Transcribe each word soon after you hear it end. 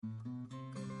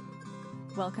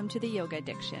Welcome to the Yoga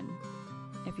Addiction.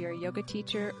 If you're a yoga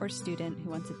teacher or student who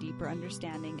wants a deeper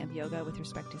understanding of yoga with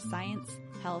respect to science,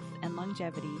 health, and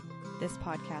longevity, this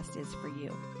podcast is for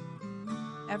you.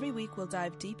 Every week we'll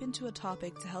dive deep into a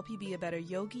topic to help you be a better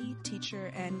yogi,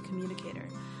 teacher, and communicator.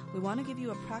 We want to give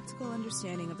you a practical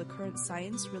understanding of the current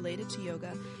science related to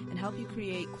yoga and help you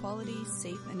create quality,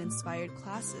 safe, and inspired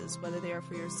classes, whether they are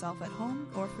for yourself at home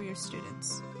or for your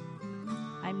students.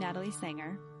 I'm Natalie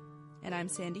Sanger. And I'm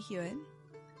Sandy Hewitt.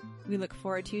 We look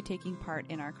forward to you taking part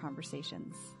in our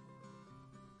conversations.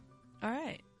 All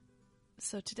right.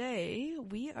 So today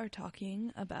we are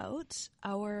talking about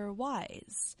our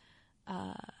whys.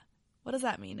 What does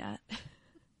that mean, Nat?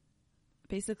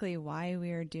 Basically, why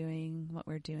we are doing what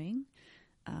we're doing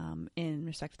in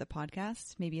respect to the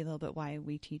podcast, maybe a little bit why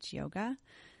we teach yoga,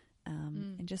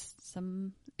 and just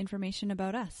some information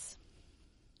about us.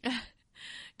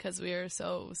 Because we are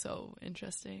so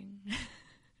interesting.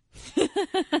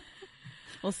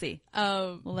 We'll see.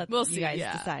 We'll see, you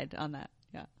guys decide on that.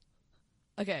 Yeah.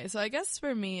 Okay, so I guess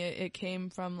for me, it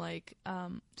came from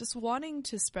just wanting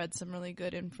to spread some really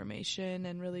good information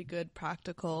and really good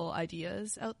practical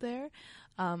ideas out there.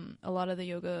 A lot of the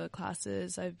yoga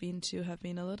classes I've been to have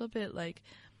been a little bit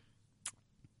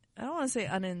I don't want to say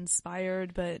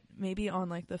uninspired, but maybe on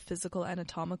the physical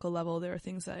anatomical level, there are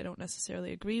things that I don't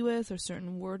necessarily agree with, or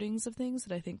certain wordings of things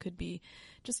that I think could be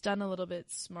just done a little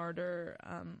bit smarter,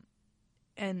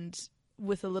 and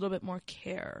with a little bit more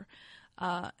care.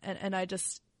 And I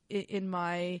just, in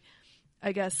my,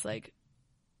 I guess,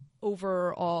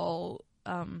 overall,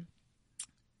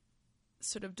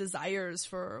 sort of desires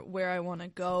for where I want to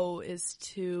go is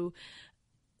to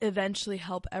eventually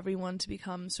help everyone to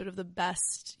become sort of the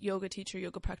best yoga teacher,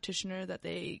 yoga practitioner that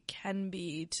they can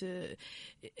be, to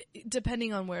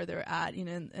depending on where they're at,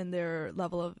 and their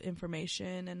level of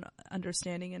information and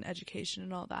understanding and education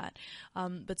and all that.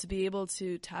 But to be able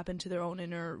to tap into their own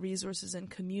inner resources and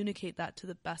communicate that to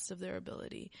the best of their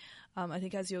ability. I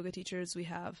think as yoga teachers, we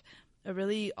have a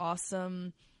really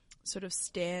awesome sort of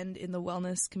stand in the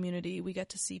wellness community. We get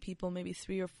to see people maybe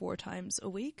 3 or 4 times a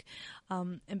week.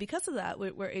 And because of that,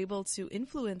 we're able to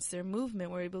influence their movement.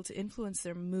 We're able to influence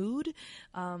their mood,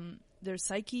 their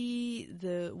psyche,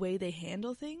 the way they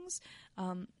handle things,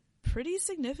 pretty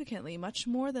significantly, much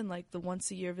more than the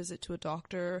once a year visit to a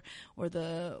doctor or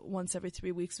the once every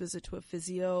 3 weeks visit to a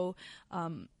physio.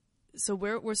 So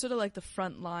we're sort of the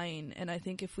front line, and I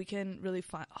think if we can really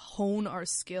hone our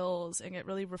skills and get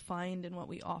really refined in what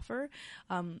we offer,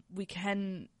 we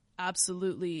can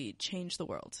absolutely change the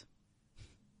world.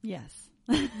 Yes,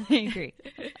 I agree.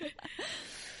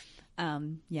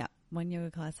 Yeah, one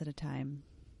yoga class at a time,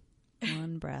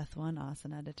 one breath, one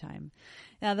asana at a time.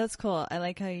 Yeah, that's cool. I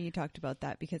like how you talked about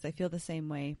that because I feel the same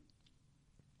way.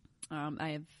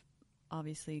 I have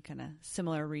obviously kind of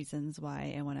similar reasons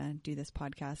why I want to do this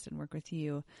podcast and work with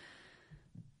you.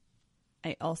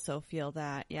 I also feel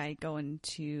that, I go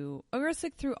through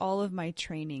all of my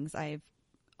trainings. I've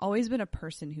always been a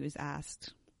person who's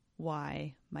asked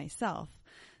why myself.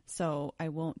 So I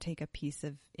won't take a piece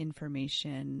of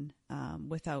information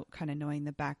without kind of knowing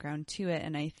the background to it.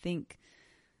 And I think,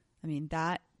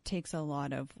 that takes a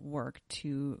lot of work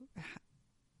to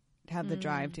have the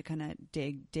drive to kind of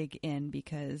dig in,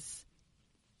 because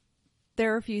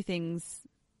there are a few things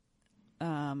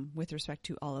with respect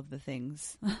to all of the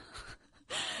things.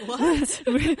 What?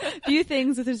 Few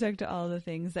things with respect to all of the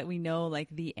things that we know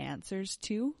the answers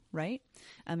to, right?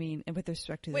 With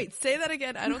respect to Wait, say that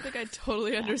again. I don't think I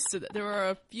totally understood that. There are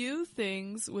a few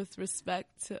things with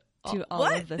respect to all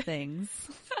of the things.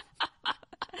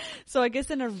 So I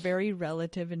guess in a very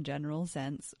relative and general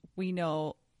sense, we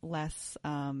know less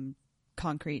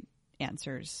concrete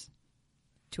answers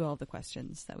to all the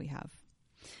questions that we have.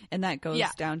 And that goes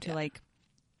down to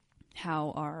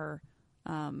how our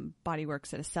body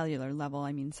works at a cellular level.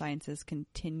 Science is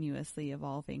continuously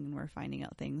evolving, and we're finding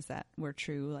out things that were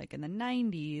true in the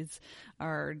 90s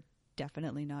are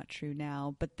definitely not true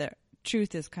now. But the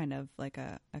truth is kind of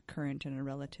a current and a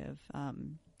relative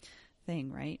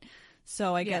thing, right?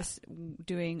 So I guess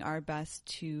doing our best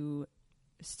to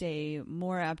stay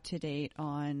more up to date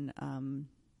on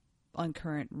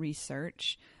current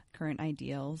research, current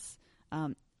ideals,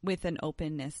 with an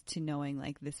openness to knowing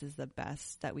this is the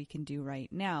best that we can do right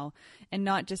now, and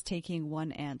not just taking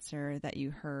one answer that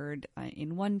you heard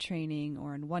in one training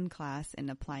or in one class and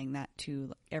applying that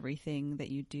to everything that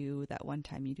you do that one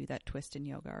time you do that twist in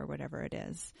yoga or whatever it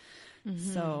is.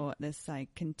 Mm-hmm. So this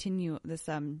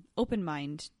open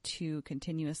mind to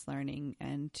continuous learning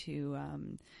and to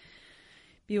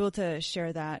be able to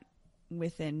share that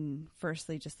within,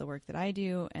 firstly, just the work that I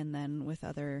do, and then with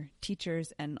other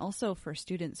teachers, and also for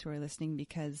students who are listening,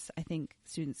 because I think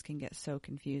students can get so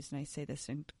confused. And I say this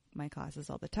in my classes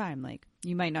all the time. Like,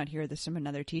 you might not hear this from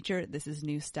another teacher. This is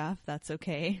new stuff. That's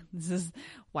okay. This is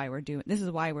why we're doing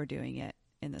it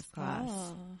in this class.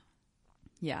 Oh.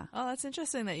 Yeah. Oh, that's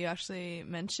interesting that you actually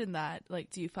mentioned that.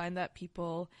 Like, do you find that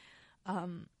people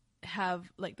have,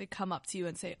 like, they come up to you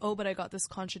and say, oh, but I got this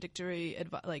contradictory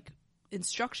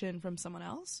instruction from someone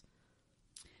else?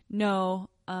 No,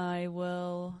 I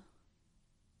will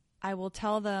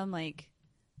tell them, like,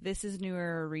 this is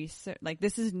newer research, like,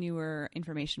 this is newer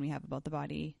information we have about the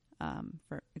body.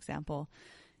 For example,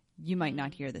 you might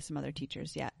not hear this from other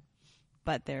teachers yet,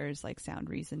 but there's, like, sound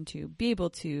reason to be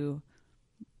able to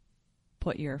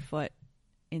put your foot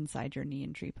inside your knee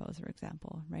in tree pose, for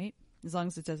example, right? As long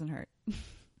as it doesn't hurt.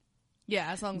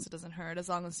 Yeah, as long as it doesn't hurt, as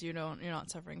long as you're not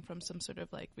suffering from some sort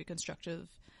of, like, reconstructive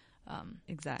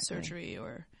surgery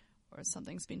or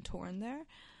something's been torn there.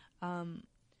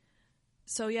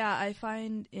 So yeah, I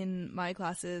find in my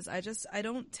classes, I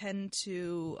don't tend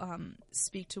to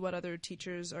speak to what other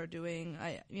teachers are doing.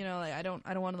 I don't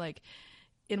want to, like,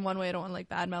 in one way, I don't want to, like,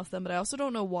 badmouth them, but I also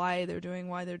don't know why they're doing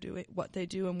what they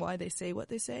do and why they say what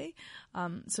they say.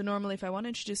 So normally, if I want to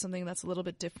introduce something that's a little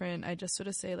bit different, I just sort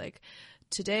of say, like,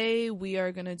 today we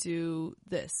are going to do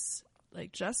this.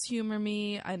 Like, just humor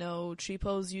me. I know tree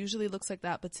pose usually looks like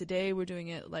that, but today we're doing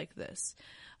it like this.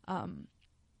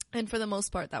 And for the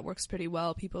most part, that works pretty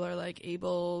well. People are, like,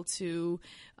 able to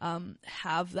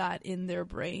have that in their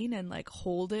brain and, like,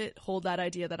 hold that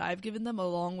idea that I've given them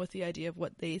along with the idea of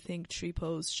what they think tree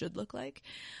pose should look like.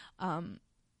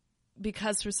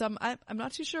 Because for some, I'm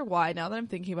not too sure why. Now that I'm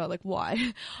thinking about, like,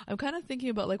 why, I'm kind of thinking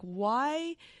about, like,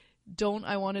 why don't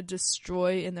I want to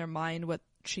destroy in their mind what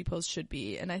tree pose should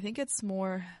be? And I think it's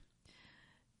more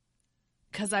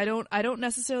because I don't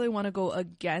necessarily want to go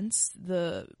against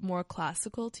the more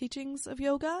classical teachings of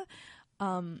yoga.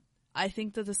 I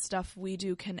think that the stuff we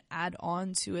do can add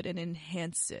on to it and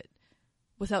enhance it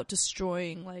without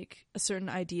destroying, like, a certain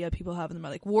idea people have in their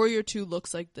mind. Like, Warrior 2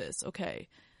 looks like this. Okay.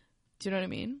 Do you know what I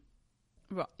mean?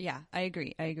 Well, yeah, I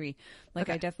agree. Like,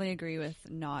 Okay. I definitely agree with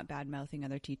not bad-mouthing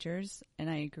other teachers, and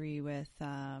I agree with,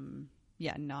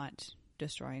 not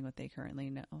destroying what they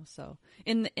currently know. So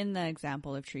in the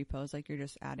example of tree pose, like, you're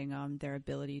just adding on their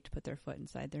ability to put their foot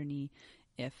inside their knee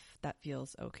if that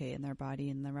feels okay in their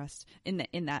body, and the rest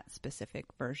in that specific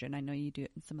version. I know you do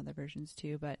it in some other versions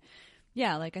too, but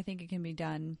yeah, like, I think it can be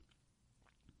done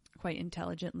quite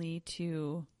intelligently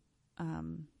to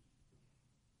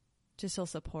still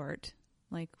support,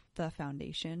 like, the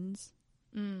foundations.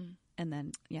 And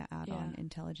then, add on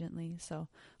intelligently. So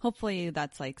hopefully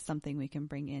that's, like, something we can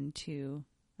bring into,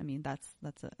 I mean, that's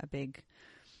a big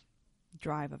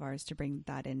drive of ours to bring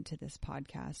that into this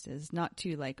podcast, is not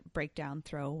to, like, break down,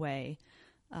 throw away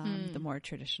the more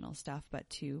traditional stuff, but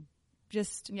to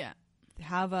just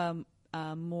have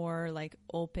a more, like,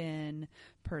 open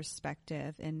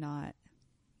perspective and not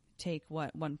take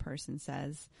what one person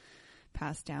says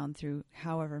passed down through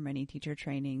however many teacher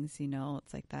trainings.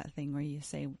 It's like that thing where you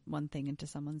say one thing into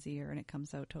someone's ear and it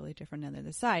comes out totally different on the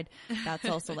other side. That's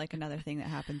also, like, another thing that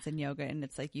happens in yoga, and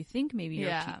it's like, you think maybe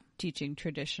you're teaching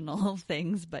traditional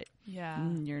things, but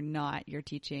you're not. You're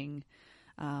teaching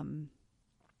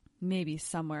maybe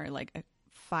somewhere, like,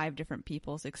 5 different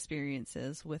people's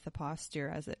experiences with a posture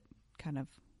as it kind of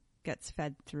gets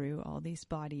fed through all these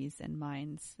bodies and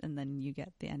minds, and then you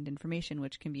get the end information,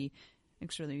 which can be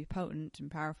extremely potent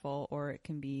and powerful, or it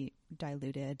can be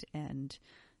diluted and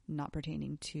not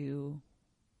pertaining to,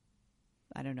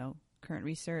 I don't know, current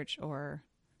research or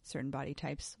certain body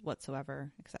types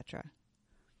whatsoever, etc.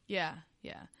 Yeah.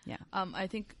 I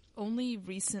think only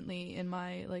recently in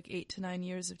my, like, 8 to 9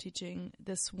 years of teaching,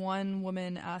 this one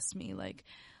woman asked me, like,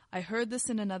 I heard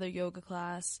this in another yoga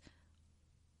class.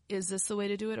 Is this the way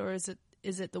to do it, or is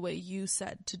it the way you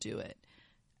said to do it?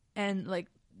 And, like,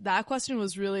 that question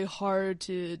was really hard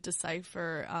to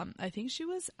decipher. I think she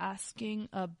was asking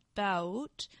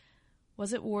about,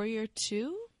 was it Warrior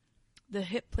 2? The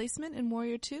hip placement in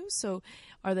Warrior 2? So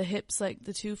are the hips, like,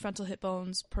 the 2 frontal hip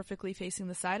bones perfectly facing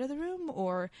the side of the room,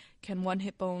 or can one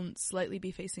hip bone slightly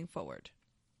be facing forward?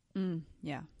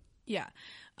 Yeah.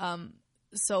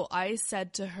 So I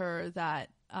said to her that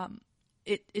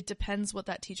it depends what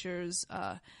that teacher's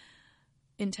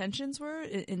intentions were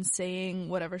in saying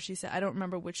whatever she said. I don't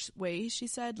remember which way she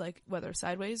said, like, whether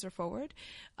sideways or forward.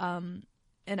 And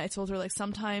I told her, like,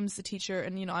 sometimes the teacher,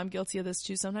 and, you know, I'm guilty of this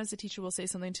too, sometimes the teacher will say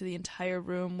something to the entire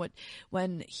room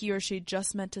when he or she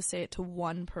just meant to say it to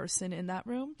one person in that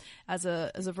room as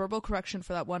a verbal correction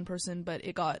for that one person, but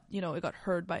it got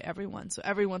heard by everyone. So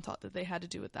everyone thought that they had to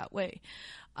do it that way.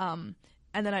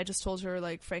 And then I just told her,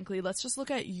 like, frankly, let's just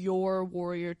look at your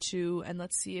Warrior 2 and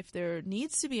let's see if there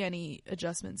needs to be any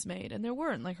adjustments made. And there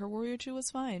weren't. Like, her Warrior 2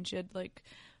 was fine. She had, like,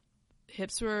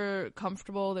 hips were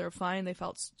comfortable. They were fine. They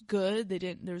felt good.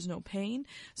 There was no pain.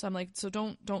 So I'm like, so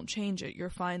don't change it. You're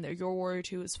fine there. Your Warrior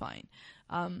 2 is fine.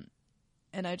 And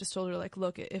I just told her, like,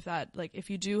 look, if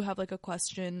you do have, like, a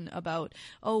question about,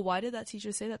 oh, why did that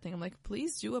teacher say that thing? I'm like,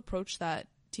 please do approach that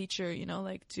teacher, you know,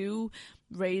 like, do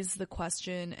raise the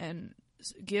question and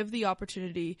give the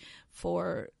opportunity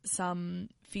for some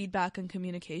feedback and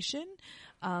communication,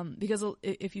 because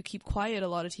if you keep quiet, a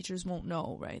lot of teachers won't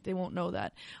know, right? They won't know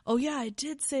that, oh yeah, I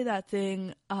did say that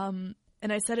thing, and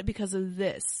I said it because of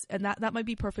this, and that might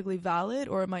be perfectly valid,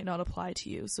 or it might not apply to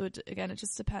you. So it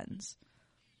just depends.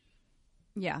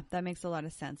 Yeah, that makes a lot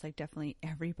of sense. Like, definitely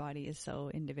everybody is so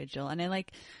individual, and I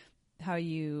like how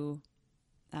you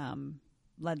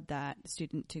led that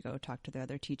student to go talk to their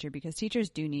other teacher, because teachers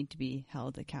do need to be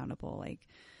held accountable. Like,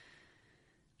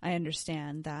 I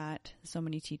understand that so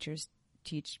many teachers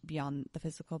teach beyond the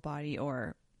physical body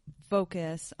or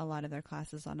focus a lot of their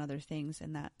classes on other things,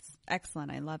 and that's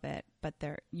excellent. I love it. But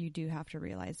you do have to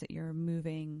realize that you're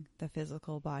moving the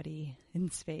physical body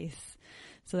in space.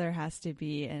 So there has to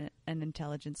be an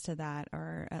intelligence to that,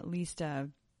 or at least a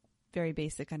very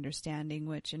basic understanding,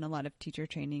 which in a lot of teacher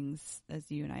trainings, as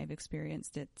you and I have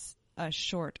experienced, it's a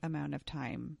short amount of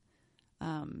time.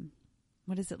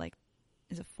 What is it like?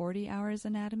 Is it 40 hours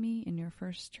anatomy in your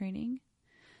first training?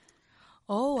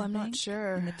 Oh, I'm not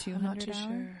sure. In the 200 I'm not too hour?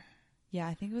 sure. Yeah,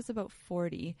 I think it was about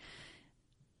 40.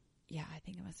 Yeah, I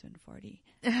think it must have been 40.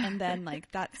 And then,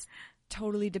 like, that's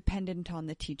totally dependent on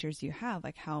the teachers you have,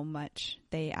 like how much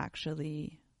they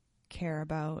actually care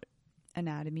about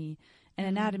anatomy. And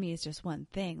anatomy is just one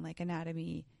thing. Like,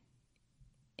 anatomy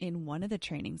in one of the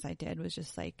trainings I did was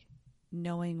just like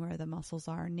knowing where the muscles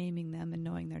are, naming them, and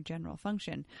knowing their general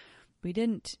function. We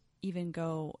didn't even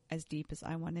go as deep as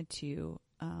I wanted to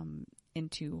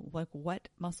into like what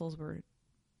muscles were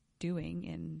doing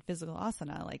in physical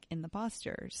asana, like in the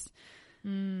postures.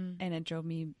 And it drove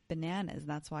me bananas.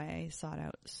 That's why I sought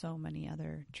out so many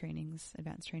other trainings,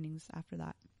 advanced trainings after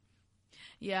that.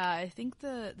 Yeah, I think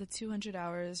the 200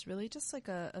 hours really just like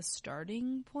a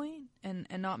starting point, and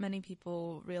not many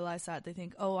people realize that. They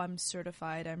think, oh, I'm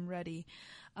certified, I'm ready.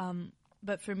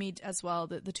 But for me as well,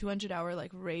 the 200 hour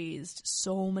like raised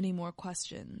so many more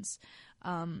questions.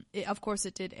 Of course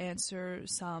it did answer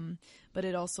some, but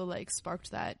it also like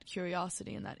sparked that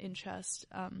curiosity and that interest.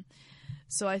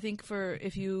 So I think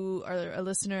if you are a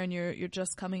listener and you're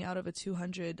just coming out of a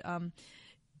 200,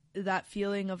 that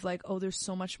feeling of like, oh, there's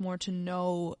so much more to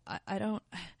know. I don't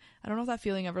know if that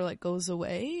feeling ever like goes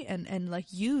away, and like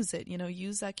use it,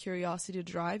 use that curiosity to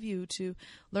drive you to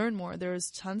learn more.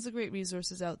 There's tons of great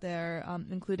resources out there,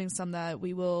 including some that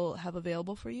we will have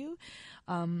available for you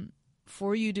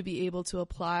to be able to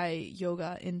apply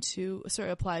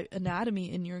apply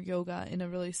anatomy in your yoga in a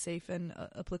really safe and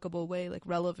applicable way, like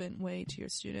relevant way to your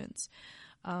students.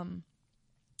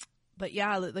 But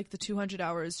yeah, like the 200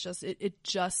 hours, it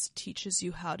just teaches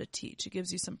you how to teach. It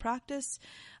gives you some practice,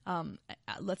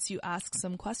 lets you ask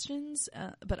some questions,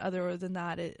 but other than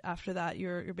that, after that,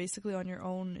 you're basically on your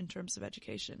own in terms of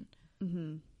education.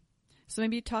 Mm-hmm. So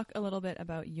maybe talk a little bit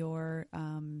about your,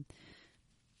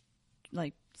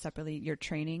 like separately, your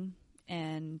training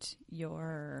and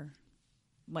your,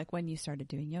 like when you started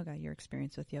doing yoga, your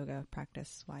experience with yoga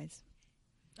practice-wise.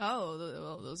 Oh,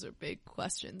 well, those are big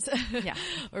questions. Yeah.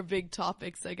 Or big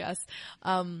topics, I guess.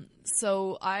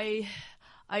 So I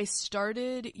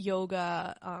started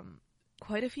yoga,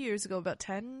 quite a few years ago, about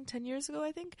 10 years ago,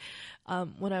 I think.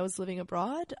 When I was living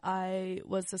abroad, I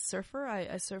was a surfer. I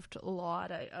surfed a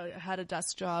lot. I had a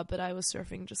desk job, but I was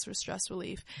surfing just for stress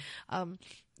relief.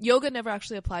 Yoga never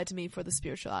actually applied to me for the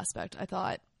spiritual aspect. I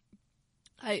thought,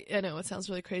 I know it sounds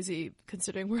really crazy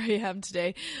considering where I am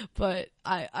today, but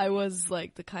I was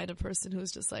like the kind of person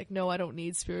who's just like, no, I don't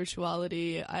need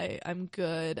spirituality. I'm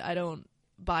good. I don't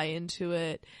buy into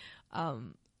it. I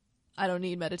don't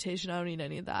need meditation. I don't need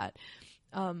any of that.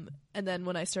 And then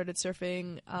when I started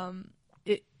surfing,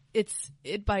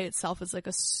 it by itself is like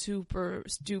a super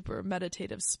duper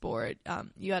meditative sport.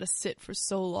 You got to sit for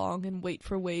so long and wait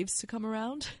for waves to come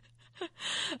around.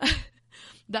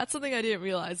 That's something I didn't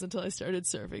realize until I started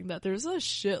surfing, that there's a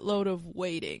shitload of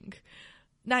waiting.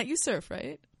 Nat, you surf,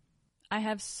 right? I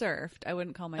have surfed. I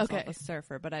wouldn't call myself a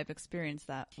surfer, but I've experienced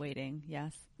that waiting.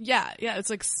 Yes. Yeah. It's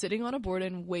like sitting on a board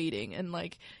and waiting, and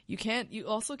like you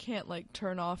also can't like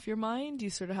turn off your mind. You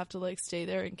sort of have to like stay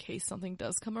there in case something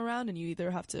does come around, and you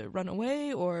either have to run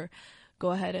away or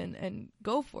go ahead and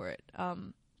go for it.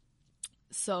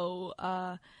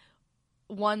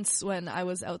 Once when I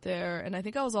was out there, and I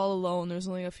think I was all alone, there was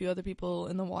only a few other people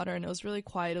in the water, and it was really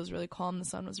quiet, it was really calm, the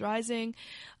sun was rising,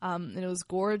 and it was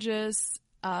gorgeous.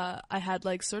 I had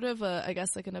like sort of I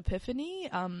guess like an epiphany,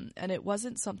 and it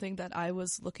wasn't something that I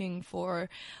was looking for.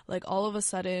 Like all of a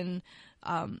sudden,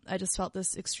 I just felt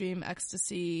this extreme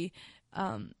ecstasy,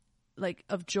 like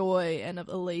of joy and of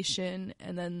elation,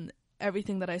 and then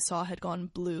everything that I saw had gone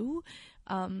blue.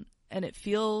 And it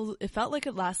felt like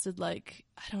it lasted like,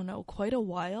 I don't know, quite a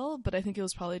while, but I think it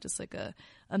was probably just like a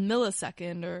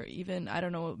millisecond, or even, I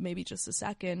don't know, maybe just a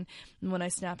second. And when I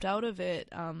snapped out of it,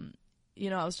 I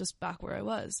was just back where I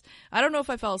was. I don't know if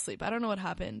I fell asleep. I don't know what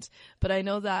happened, but I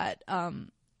know that,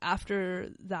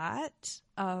 after that,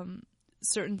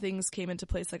 certain things came into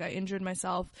place. Like I injured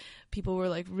myself. People were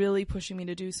like really pushing me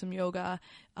to do some yoga.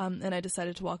 And I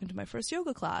decided to walk into my first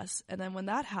yoga class. And then when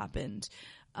that happened,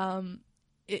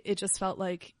 it just felt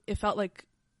like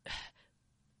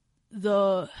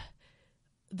the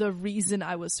reason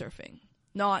I was surfing,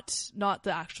 not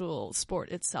the actual sport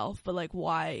itself, but like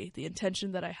why the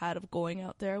intention that I had of going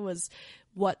out there was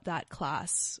what that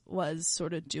class was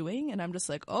sort of doing. And I'm just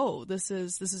like, oh, this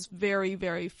is very,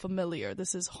 very familiar.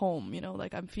 This is home,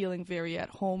 like I'm feeling very at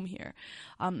home here.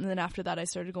 And then after that, I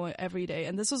started going every day.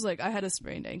 And this was like, I had a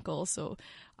sprained ankle, so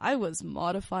I was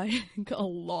modifying a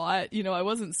lot. I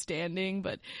wasn't standing,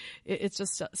 but it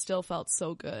just still felt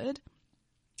so good.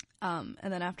 And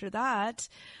then after that,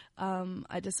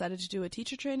 I decided to do a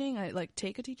teacher training. I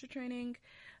take a teacher training.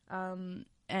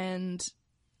 And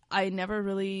I never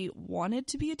really wanted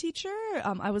to be a teacher.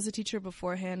 I was a teacher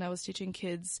beforehand. I was teaching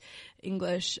kids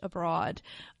English abroad.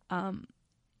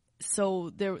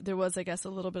 So there was, I guess, a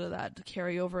little bit of that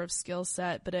carryover of skill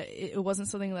set, but it wasn't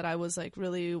something that I was like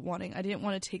really wanting. I didn't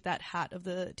want to take that hat of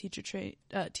the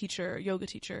yoga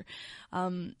teacher.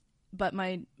 But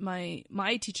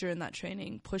my teacher in that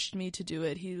training pushed me to do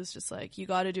it. He was just like, you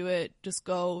got to do it. Just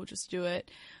go, just do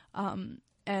it.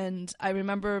 And I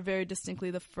remember very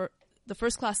distinctly the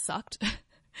first class sucked.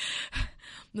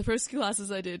 The first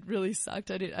classes I did really sucked.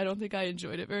 I don't think I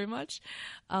enjoyed it very much.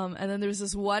 And then there was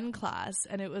this one class,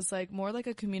 and it was like more like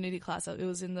a community class. It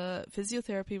was in the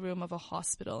physiotherapy room of a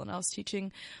hospital, and I was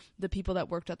teaching the people that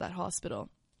worked at that hospital.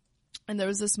 And there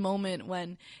was this moment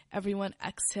when everyone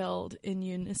exhaled in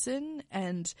unison,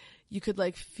 and you could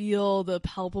like feel the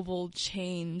palpable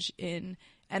change in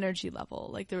energy level.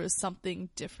 Like there was something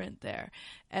different there.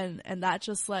 And that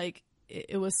just like,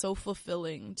 it was so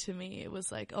fulfilling to me. It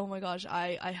was like, oh my gosh,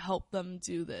 I helped them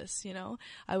do this,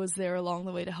 I was there along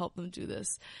the way to help them do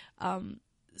this.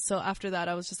 So after that,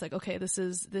 I was just like, okay, this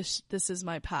is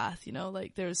my path,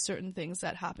 like there's certain things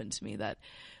that happened to me that,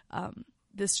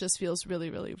 this just feels really,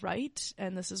 really right.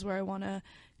 And this is where I want to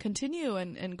continue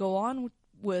and go on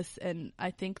with. And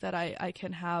I think that I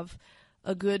can have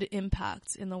a good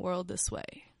impact in the world this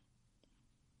way.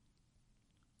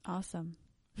 Awesome.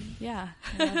 Yeah.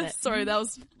 I love it. Sorry, that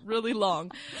was really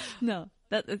long. No,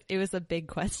 it was a big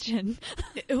question.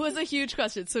 It was a huge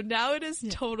question. So now it is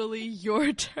totally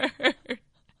your turn.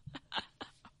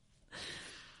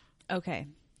 Okay.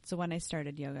 So when I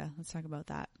started yoga, let's talk about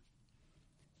that.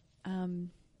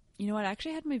 You know what? I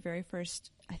actually had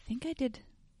I think I did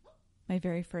my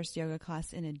very first yoga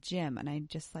class in a gym, and I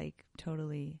just like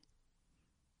totally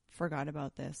forgot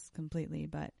about this completely.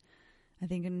 But I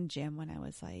think in a gym when I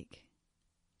was like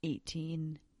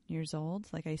 18 years old,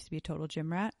 like I used to be a total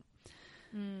gym rat.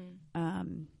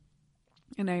 And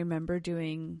I remember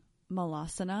doing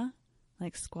malasana,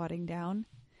 like squatting down,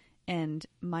 and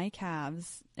my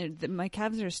calves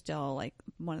are still like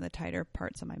one of the tighter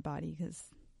parts of my body because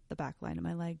the back line of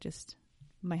my leg, just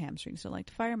my hamstrings don't like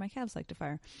to fire, my calves like to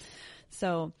fire.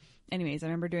 So anyways, I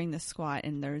remember doing this squat,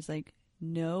 and there's like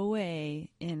no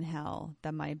way in hell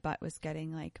that my butt was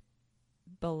getting like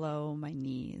below my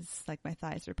knees, like my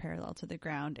thighs were parallel to the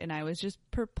ground, and I was just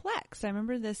perplexed. I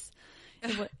remember this,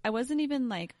 I wasn't even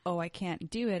like, oh, I can't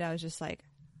do it. I was just like,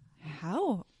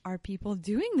 how are people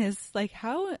doing this? Like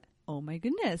how, oh my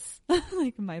goodness,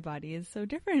 like my body is so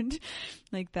different.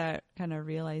 Like that kind of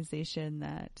realization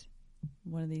that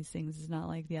one of these things is not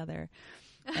like the other.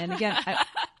 And again,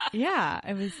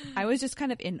 I was just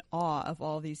kind of in awe of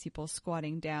all these people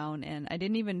squatting down, and I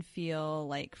didn't even feel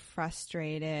like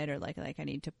frustrated or like I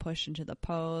need to push into the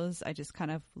pose. I just kind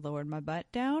of lowered my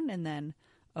butt down, and then,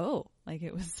 like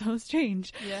it was so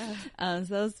strange. Yeah.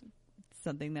 So that was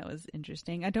something that was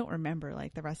interesting. I don't remember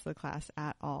like the rest of the class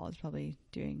at all. I was probably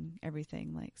doing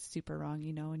everything like super wrong,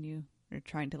 you know, when you are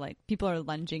trying to like, people are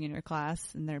lunging in your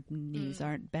class and their knees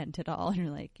aren't bent at all. And you're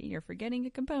like, you're forgetting a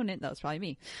component. That was probably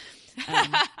me.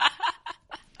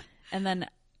 And then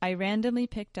I randomly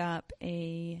picked up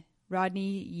a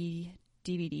Rodney Yee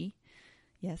DVD.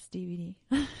 Yes, DVD.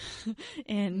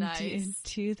 In Nice.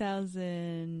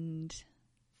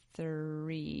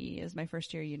 2003. It was my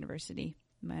first year of university,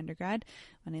 my undergrad,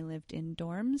 when I lived in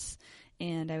dorms.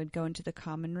 And I would go into the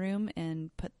common room and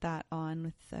put that on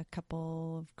with a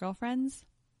couple of girlfriends.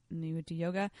 And we would do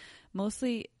yoga.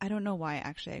 Mostly, I don't know why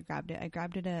actually I grabbed it. I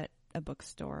grabbed it at a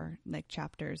bookstore, like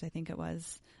Chapters, I think it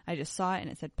was. I just saw it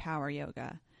and it said Power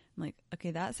Yoga. I'm like,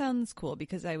 okay, that sounds cool,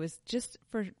 because I was just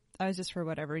for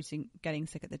whatever reason getting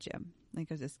sick at the gym. Like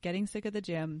I was just getting sick at the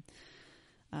gym.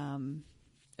 I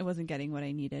wasn't getting what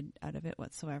I needed out of it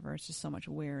whatsoever. It's just so much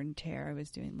wear and tear. I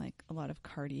was doing like a lot of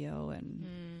cardio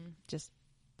and just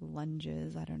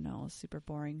lunges. I don't know, it was super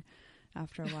boring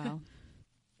after a while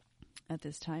at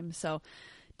this time. So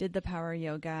did the power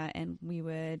yoga, and we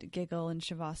would giggle in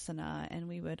Shavasana, and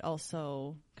we would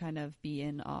also kind of be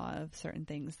in awe of certain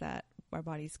things that our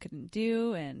bodies couldn't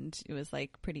do. And it was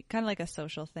like pretty kind of like a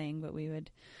social thing, but we would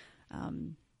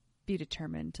be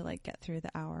determined to like get through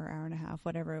the hour and a half,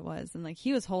 whatever it was. And like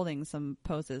he was holding some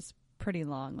poses pretty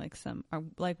long, like some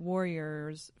like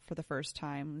warriors for the first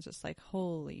time. It was just like,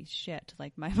 holy shit,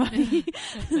 like my body.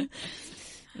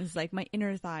 It was like my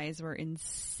inner thighs were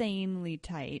insanely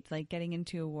tight. Like getting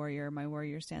into a warrior, my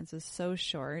warrior stance was so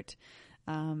short.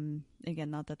 Again,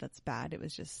 not that that's bad. It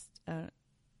was just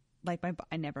like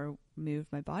I never moved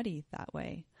my body that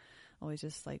way. Always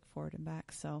just like forward and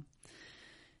back. So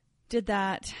did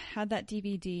that, had that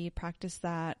DVD, practiced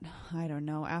that. I don't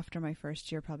know. After my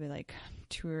first year, probably like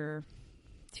 2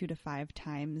 to 5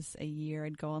 times a year.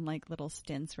 I'd go on like little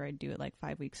stints where I'd do it like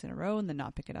 5 weeks in a row and then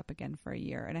not pick it up again for a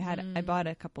year. And I bought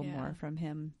a couple more from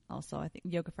him also. I think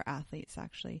Yoga for Athletes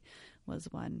actually was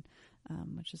one,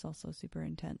 which is also super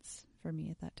intense for me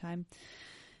at that time.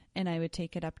 And I would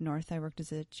take it up north. I worked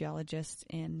as a geologist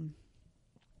in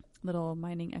little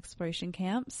mining exploration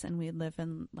camps, and we'd live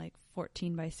in like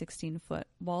 14 by 16 foot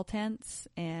wall tents,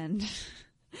 and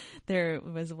there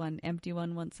was one empty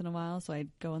one once in a while, so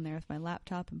I'd go in there with my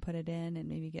laptop and put it in and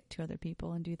maybe get 2 other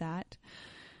people and do that.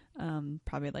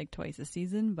 Probably like twice a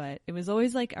season, but it was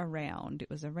always like around.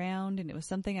 It was around, and it was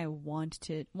something I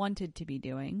wanted to be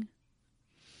doing.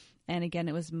 And again,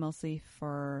 it was mostly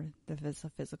for the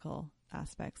physical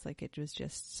aspects. Like it was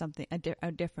just something,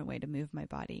 a different way to move my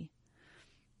body.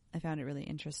 I found it really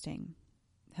interesting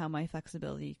how my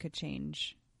flexibility could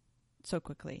change so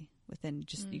quickly within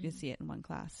just, you could see it in one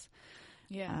class.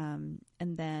 Yeah.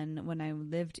 And then when I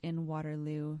lived in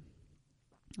Waterloo,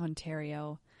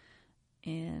 Ontario,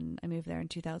 and I moved there in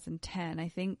 2010, I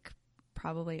think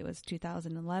probably it was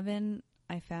 2011,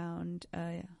 I found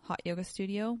a hot yoga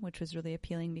studio, which was really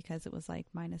appealing because it was like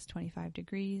minus 25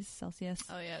 degrees Celsius.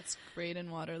 Oh yeah, it's great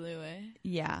in Waterloo, eh?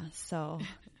 Yeah, so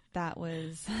that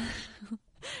was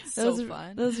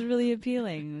fun. That was really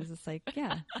appealing. It was just like,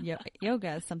 yeah,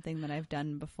 yoga is something that I've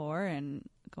done before, and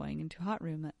going into a hot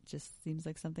room, that just seems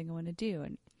like something I want to do.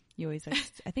 And you always,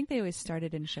 I think they always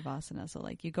started in Shavasana. So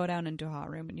like you go down into a hot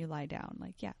room and you lie down.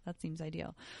 Like, yeah, that seems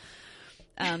ideal.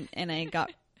 And I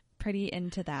got pretty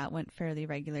into that, went fairly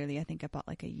regularly. I think I bought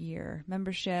like a year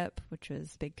membership, which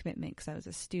was a big commitment because I was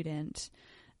a student.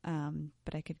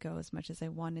 But I could go as much as I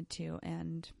wanted to,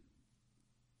 and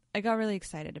I got really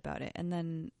excited about it. And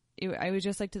then I was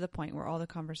just like to the point where all the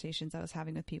conversations I was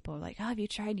having with people were like, oh, have you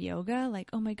tried yoga? Like,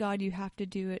 oh my God, you have to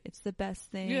do it. It's the best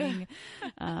thing.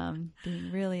 Yeah.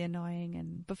 Being really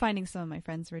annoying, but finding some of my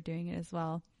friends were doing it as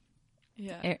well.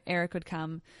 Yeah. Eric would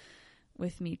come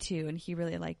with me too, and he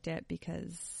really liked it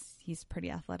because he's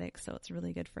pretty athletic. So it's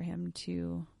really good for him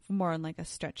to, more on like a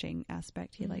stretching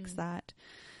aspect. He likes that.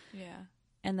 Yeah.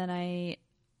 And then I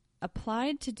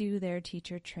applied to do their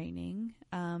teacher training,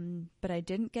 but I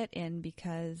didn't get in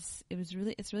because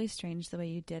it's really strange the way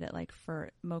you did it. Like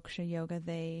for Moksha Yoga,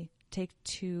 they take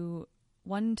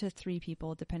 1 to 3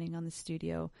 people, depending on the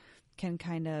studio, can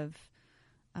kind of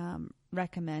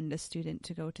recommend a student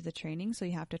to go to the training. So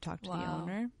you have to talk to the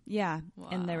owner. Yeah. Wow.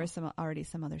 And there were some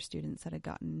other students that had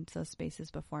gotten those spaces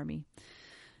before me.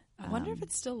 I wonder if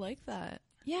it's still like that.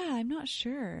 Yeah, I'm not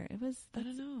sure. I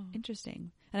don't know. Interesting.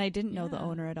 And I didn't know the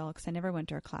owner at all because I never went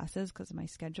to her classes because of my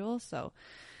schedule. So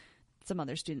some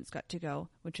other students got to go,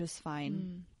 which was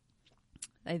fine.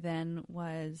 I then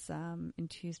was in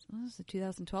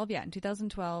 2012. Yeah, in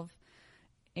 2012,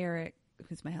 Eric,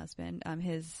 who's my husband,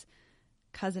 his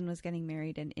cousin was getting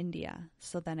married in India.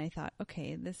 So then I thought,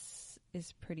 okay, this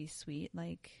is pretty sweet.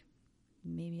 Like,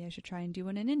 maybe I should try and do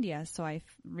one in India. So I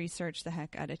researched the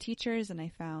heck out of teachers, and I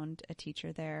found a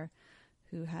teacher there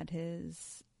who had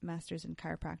his master's in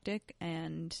chiropractic,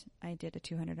 and I did a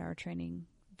 200-hour training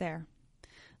there.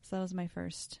 So that was my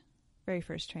very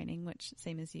first training, which,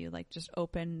 same as you, like, just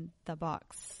opened the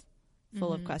box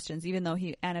full of questions, even though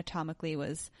he anatomically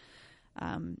was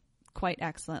quite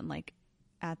excellent, like,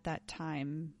 at that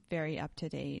time, very up to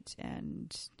date,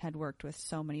 and had worked with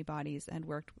so many bodies, and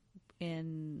worked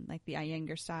in like the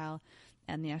Iyengar style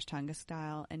and the Ashtanga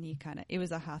style. And it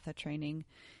was a Hatha training.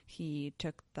 He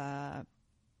took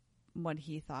what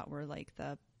he thought were like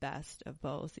the best of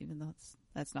both, even though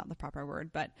that's not the proper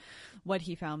word, but what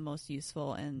he found most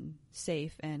useful and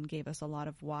safe, and gave us a lot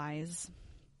of whys.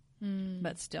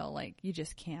 But still, like, you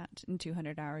just can't in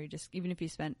 200 hours. Even if you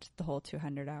spent the whole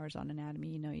 200 hours on anatomy,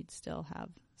 you'd still have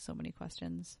so many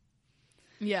questions.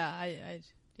 Yeah,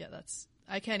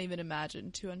 I can't even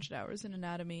imagine 200 hours in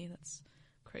anatomy. That's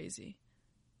crazy.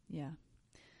 Yeah.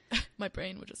 My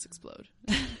brain would just explode.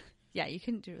 Yeah, you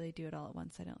couldn't really do it all at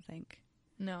once, I don't think.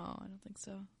 No, I don't think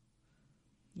so.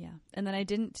 Yeah. And then I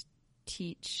didn't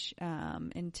teach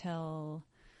until...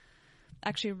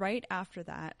 Actually, right after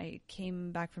that, I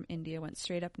came back from India, went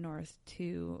straight up north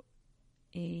to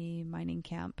a mining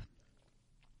camp.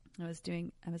 I was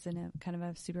in a kind of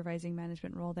a supervising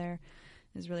management role there.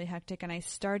 It was really hectic. And I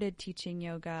started teaching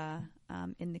yoga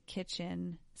in the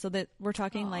kitchen. So that we're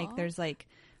talking like there's like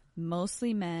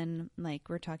mostly men, like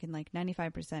we're talking like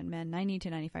 95% men, 90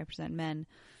 to 95% men.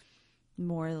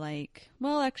 More like,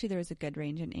 well, actually there was a good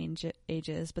range in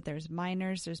ages, but there's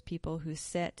miners, there's people who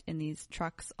sit in these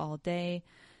trucks all day.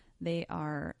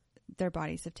 Their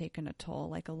bodies have taken a toll.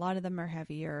 Like, a lot of them are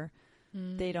heavier.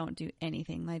 They don't do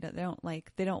anything.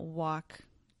 They don't walk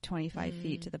 25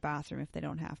 feet to the bathroom if they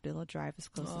don't have to. They'll drive as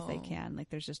close as they can. Like,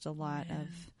 there's just a lot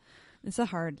it's a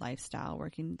hard lifestyle,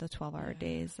 working the 12-hour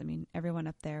days. I mean, everyone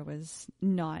up there was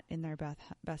not in their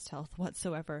best health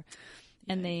whatsoever.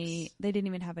 And they didn't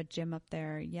even have a gym up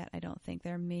there yet, I don't think.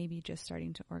 They're maybe just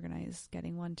starting to organize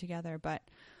getting one together. But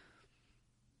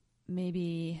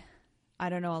maybe, I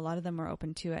don't know, a lot of them were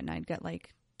open to it. And I'd get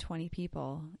like 20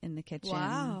 people in the kitchen.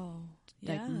 Wow.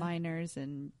 Like miners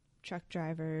and truck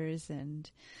drivers and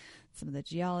some of the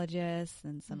geologists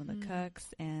and some of the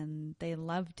cooks. And they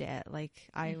loved it. Like,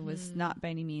 I was not by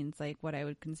any means like what I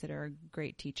would consider a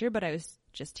great teacher, but I was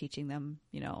just teaching them,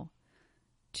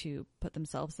 to put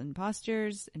themselves in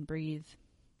postures and breathe,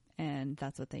 and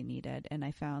that's what they needed. And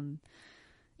I found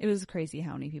it was crazy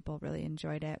how many people really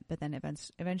enjoyed it, but then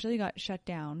eventually got shut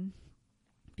down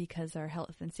because our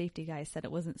health and safety guy said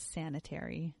it wasn't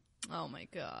sanitary. Oh my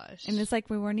gosh. And it's like,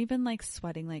 we weren't even like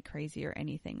sweating like crazy or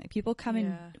anything. Like, people come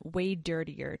in way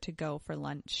dirtier to go for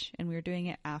lunch, and we were doing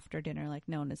it after dinner, like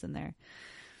no one is in there.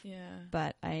 Yeah.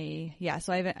 But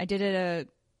so I did it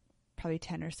probably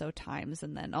 10 or so times,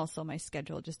 and then also my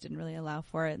schedule just didn't really allow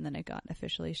for it, and then it got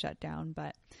officially shut down.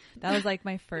 But that was like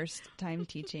my first time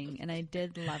teaching, and I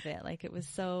did love it. Like, it was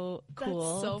so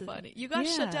cool. That's so funny. You got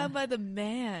shut down by the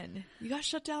man. You got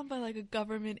shut down by like a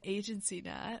government agency,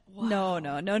 Nat. Wow.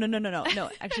 No.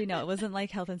 Actually, no, it wasn't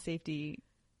like Health and Safety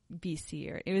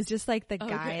BC, or it was just like the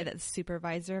guy that's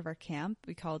supervisor of our camp.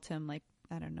 We called him like,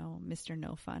 I don't know, Mr.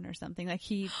 No Fun or something. Like,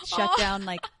 he shut down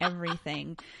like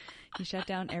everything. He shut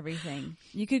down everything.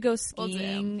 You could go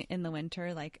skiing in the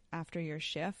winter, like after your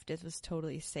shift. It was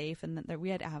totally safe. And then we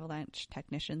had avalanche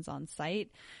technicians on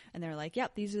site, and they're like,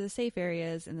 yep, these are the safe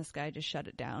areas. And this guy just shut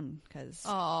it down because...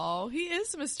 Oh, he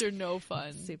is Mr. No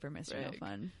Fun. Super Mr. Rick. No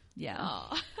Fun.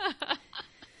 Yeah.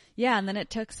 Yeah, and then it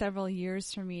took several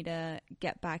years for me to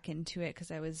get back into it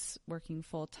because I was working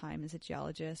full-time as a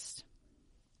geologist.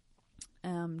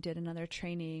 Did another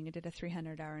training. I did a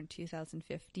 300-hour in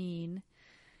 2015.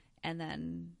 And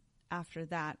then after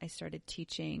that, I started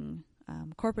teaching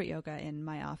corporate yoga in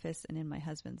my office and in my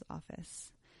husband's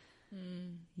office.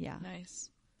 Yeah. Nice.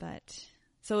 But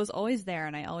so it was always there,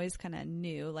 and I always kind of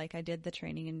knew, like, I did the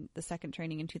second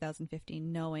training in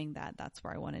 2015, knowing that that's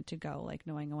where I wanted to go, like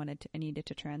knowing I needed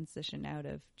to transition out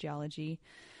of geology.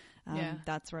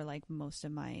 That's where like most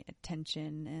of my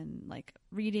attention and like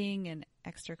reading and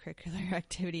extracurricular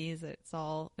activities, it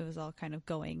was all kind of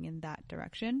going in that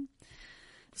direction.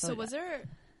 So was there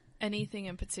anything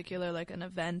in particular, like an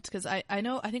event? Because I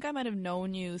think I might have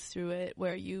known you through it,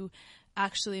 where you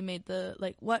actually made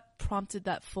what prompted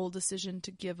that full decision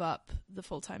to give up the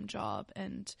full-time job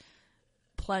and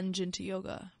plunge into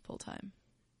yoga full-time?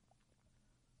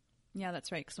 Yeah,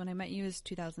 that's right. Because when I met you, it was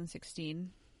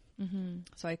 2016.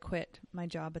 So I quit my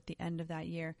job at the end of that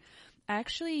year.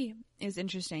 Actually, it was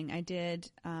interesting. I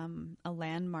did a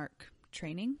Landmark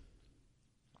training.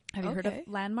 Have you heard of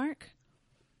Landmark?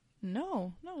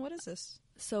 No. What is this?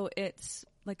 So it's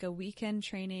like a weekend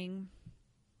training.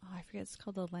 Oh, I forget. It's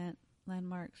called the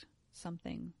Landmark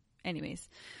something. Anyways,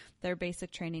 their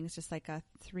basic training is just like a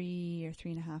 3 or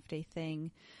 3.5 day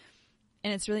thing.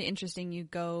 And it's really interesting. You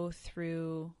go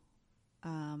through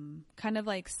kind of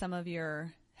like some of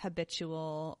your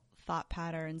habitual thought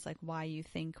patterns, like why you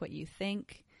think what you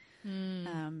think.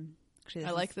 Actually,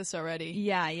 I like this already.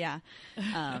 Yeah.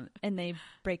 And they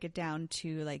break it down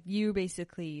to like you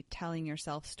basically telling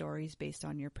yourself stories based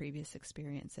on your previous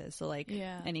experiences. So like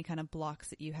any kind of blocks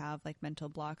that you have, like mental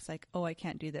blocks, like, oh, I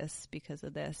can't do this because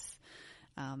of this.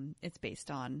 It's based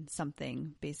on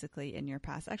something basically in your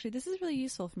past. Actually, this is really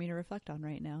useful for me to reflect on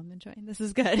right now. I'm enjoying this.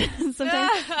 Is good.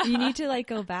 Sometimes you need to like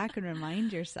go back and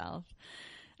remind yourself.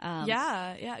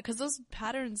 Yeah. Because those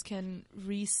patterns can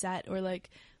reset or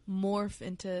like morph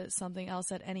into something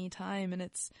else at any time. And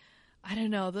it's, I don't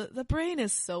know, the brain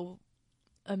is so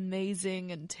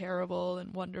amazing and terrible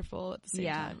and wonderful at the same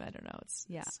time. I don't know.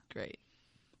 It's great.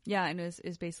 Yeah, and it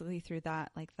was basically through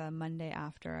that, like the Monday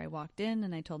after I walked in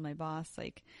and I told my boss,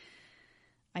 like,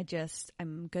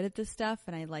 I'm good at this stuff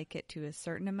and I like it to a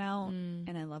certain amount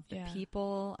and I love the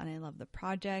people and I love the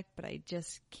project, but I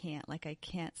just can't, like, I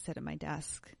can't sit at my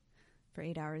desk for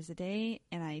 8 hours a day,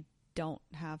 and I don't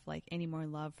have like any more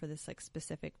love for this like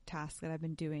specific task that I've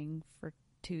been doing for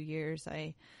 2 years.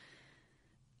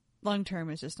 Long term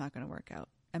is just not going to work out.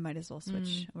 I might as well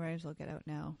switch, or I might as well get out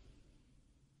now.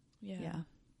 Yeah.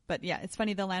 But yeah, it's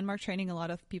funny. The Landmark training, a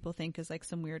lot of people think is like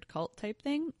some weird cult type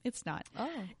thing. It's not. Oh,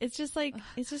 it's just like,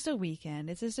 it's just a weekend.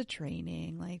 It's just a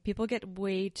training. Like people get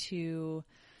way too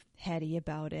heady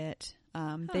about it.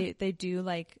 They do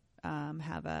like,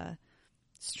 have a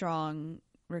strong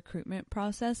recruitment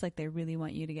process. Like they really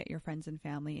want you to get your friends and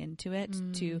family into it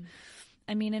and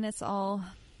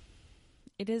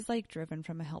it is like driven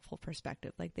from a helpful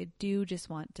perspective. Like they do just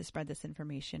want to spread this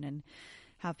information and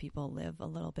have people live a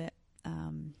little bit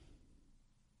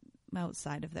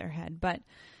outside of their head. But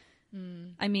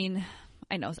I mean,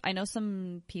 I know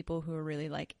some people who are really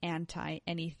like anti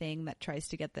anything that tries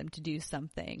to get them to do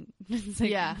something. Like,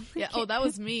 yeah. Oh, that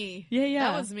was me.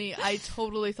 Yeah. That was me. I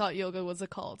totally thought yoga was a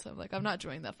cult. I'm like, I'm not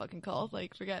joining that fucking cult.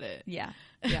 Like, forget it. Yeah.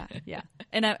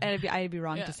 And I'd be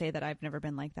wrong to say that I've never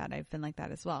been like that. I've been like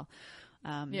that as well.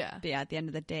 But at the end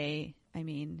of the day, I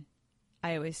mean,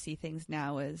 I always see things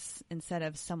now as instead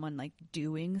of someone like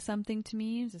doing something to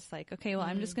me, it's just like, okay, well,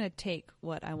 I'm just going to take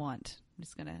what I want. I'm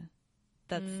just going to,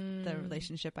 that's the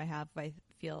relationship I have. I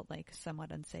feel like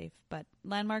somewhat unsafe, but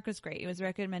Landmark was great. It was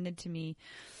recommended to me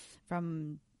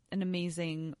from an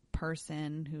amazing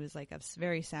person who was like a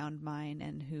very sound mind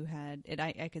and who had it.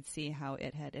 I could see how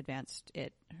it had advanced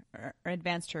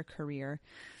her career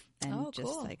and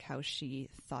cool. Like how she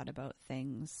thought about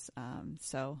things.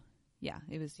 So yeah,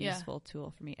 it was a useful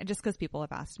tool for me. And just because people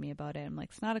have asked me about it, I'm like,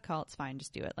 it's not a cult, it's fine,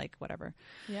 just do it, like whatever.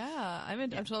 Yeah, I'm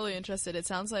totally interested. It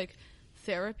sounds like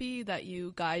therapy that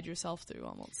you guide yourself through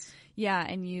almost. Yeah,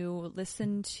 and you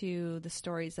listen to the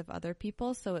stories of other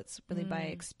people, so it's really by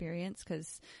experience,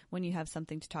 because when you have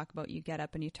something to talk about, you get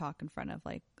up and you talk in front of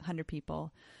like 100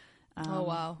 people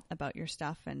about your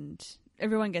stuff, and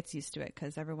everyone gets used to it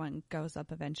because everyone goes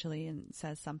up eventually and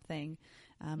says something.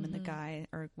 And the guy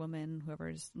or woman,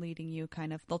 whoever's leading you,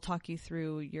 they'll talk you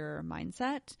through your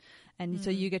mindset. And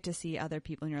so you get to see other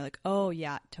people and you're like, oh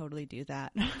yeah, totally do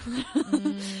that.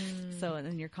 So, and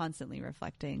then you're constantly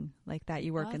reflecting like that.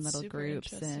 You work in little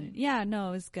groups and it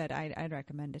was good. I'd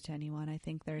recommend it to anyone. I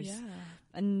think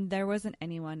and there wasn't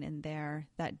anyone in there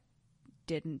that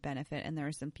didn't benefit. And there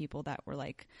were some people that were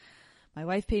like, my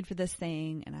wife paid for this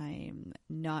thing and I'm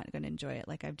not going to enjoy it.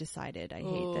 Like I've decided I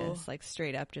hate this, like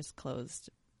straight up just closed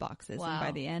boxes. Wow. And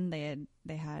by the end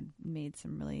they had made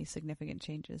some really significant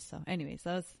changes. So anyways,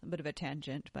 that was a bit of a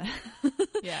tangent, but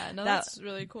yeah, no, that's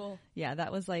really cool. Yeah.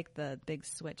 That was like the big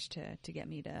switch to get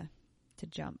me to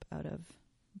jump out of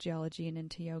geology and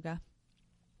into yoga.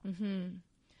 Mm-hmm.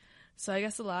 So I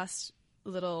guess the last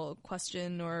little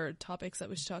question or topics that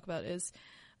we should talk about is,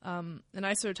 and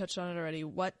I sort of touched on it already,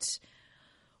 what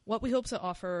we hope to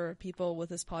offer people with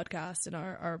this podcast and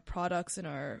our products and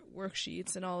our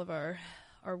worksheets and all of our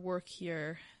work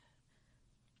here.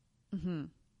 Mm-hmm.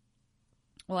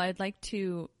 Well, I'd like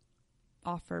to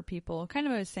offer people, kind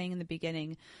of what I was saying in the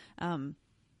beginning,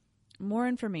 more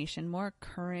information, more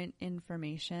current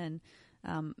information.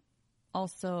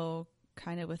 Also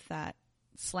kind of with that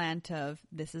slant of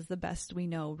this is the best we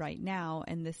know right now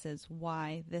and this is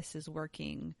why this is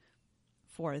working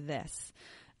for this.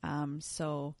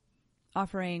 So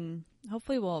offering,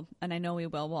 hopefully and I know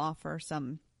we'll offer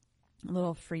some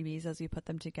little freebies as we put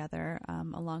them together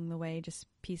along the way, just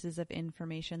pieces of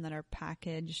information that are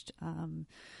packaged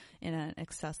in an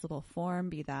accessible form,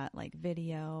 be that like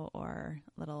video or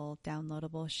little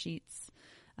downloadable sheets.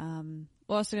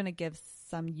 We're also going to give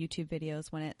some YouTube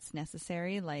videos when it's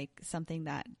necessary, like something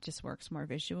that just works more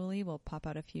visually. We'll pop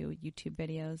out a few YouTube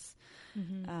videos.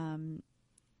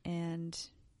 And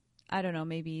I don't know,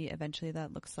 maybe eventually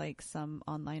that looks like some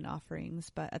online offerings,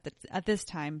 but at this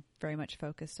time, very much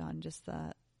focused on just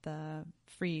the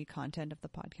free content of the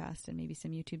podcast and maybe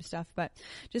some YouTube stuff, but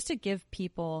just to give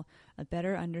people a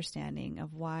better understanding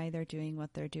of why they're doing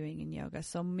what they're doing in yoga.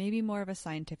 So maybe more of a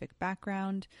scientific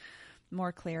background,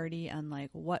 more clarity on like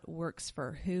what works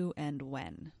for who and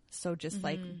when. So just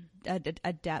like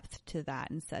a depth to that,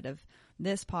 instead of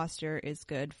this posture is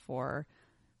good for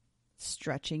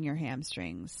stretching your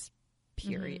hamstrings,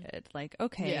 period. Like,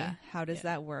 okay, how does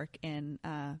that work in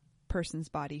a person's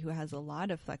body who has a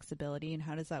lot of flexibility, and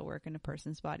how does that work in a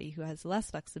person's body who has less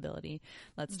flexibility?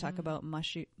 Let's talk about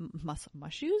mushrooms.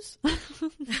 Mushrooms?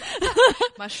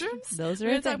 Those are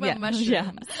We're talking about mushrooms.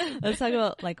 Yeah. Let's talk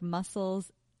about like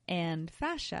muscles and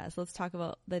fascia. So let's talk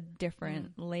about the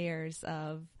different layers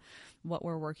of what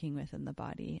we're working with in the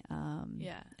body.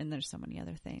 And there's so many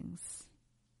other things.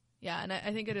 Yeah, and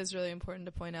I think it is really important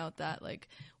to point out that like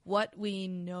what we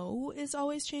know is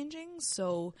always changing.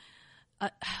 So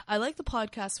I like the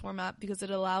podcast format because it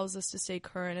allows us to stay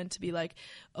current and to be like,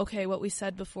 okay, what we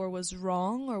said before was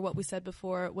wrong, or what we said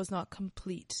before was not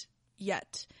complete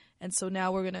yet. And so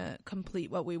now we're going to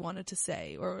complete what we wanted to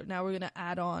say, or now we're going to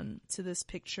add on to this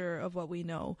picture of what we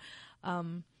know.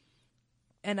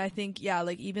 And I think,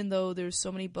 like even though there's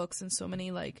so many books and so many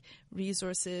like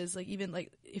resources, like even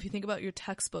like if you think about your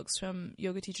textbooks from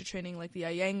yoga teacher training, like the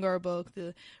Iyengar book,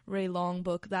 the Ray Long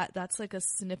book, that's like a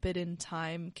snippet in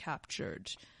time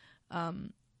captured.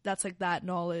 That's like that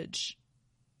knowledge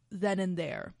then and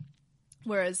there.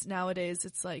 Whereas nowadays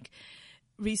it's like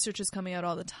research is coming out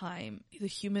all the time. The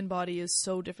human body is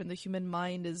so different. The human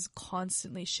mind is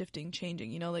constantly shifting,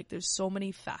 changing, like there's so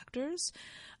many factors,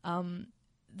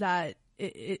 that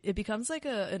it becomes like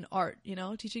an art,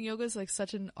 teaching yoga is like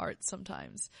such an art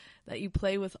sometimes, that you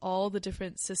play with all the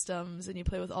different systems and you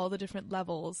play with all the different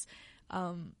levels,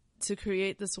 to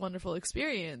create this wonderful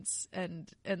experience.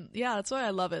 And that's why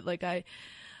I love it. Like I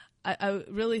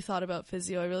really thought about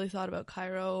physio. I really thought about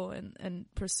chiro and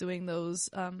pursuing those,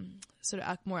 sort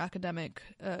of more academic,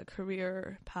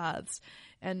 career paths.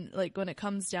 And like when it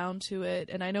comes down to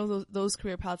it, and I know those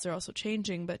career paths are also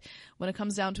changing, but when it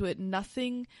comes down to it,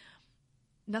 nothing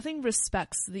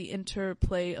respects the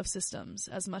interplay of systems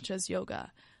as much as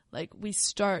yoga. Like we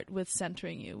start with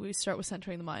centering you. We start with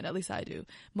centering the mind. At least I do.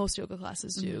 Most yoga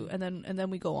classes do. And then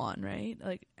we go on, right?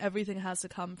 Like everything has to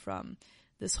come from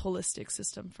this holistic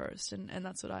system first. And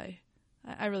that's what I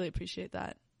really appreciate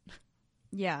that.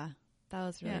 Yeah. That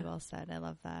was really well said. I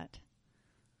love that.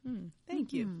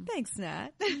 Thank you. Thanks,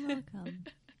 Nat. You're welcome.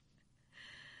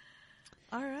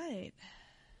 All right.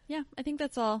 Yeah, I think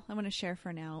that's all I want to share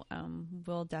for now.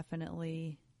 We'll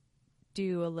definitely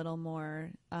do a little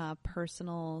more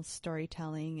personal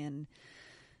storytelling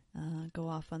and go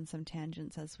off on some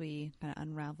tangents as we kind of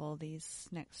unravel these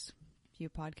next few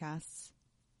podcasts.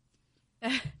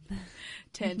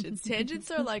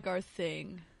 Tangents are like our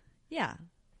thing. Yeah,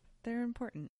 they're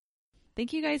important.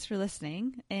 Thank you guys for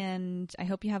listening, and I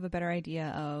hope you have a better idea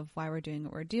of why we're doing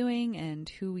what we're doing and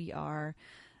who we are.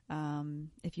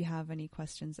 If you have any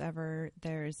questions ever,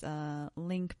 there's a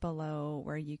link below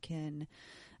where you can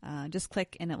just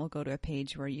click and it will go to a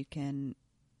page where you can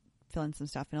fill in some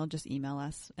stuff, and it'll just email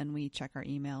us, and we check our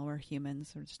email. We're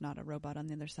humans. We're just not a robot on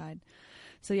the other side.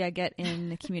 So yeah, get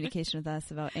in communication with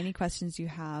us about any questions you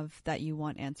have that you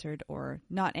want answered or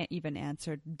not even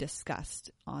answered, discussed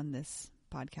on this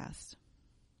podcast.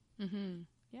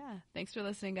 Yeah. Thanks for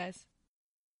listening, guys.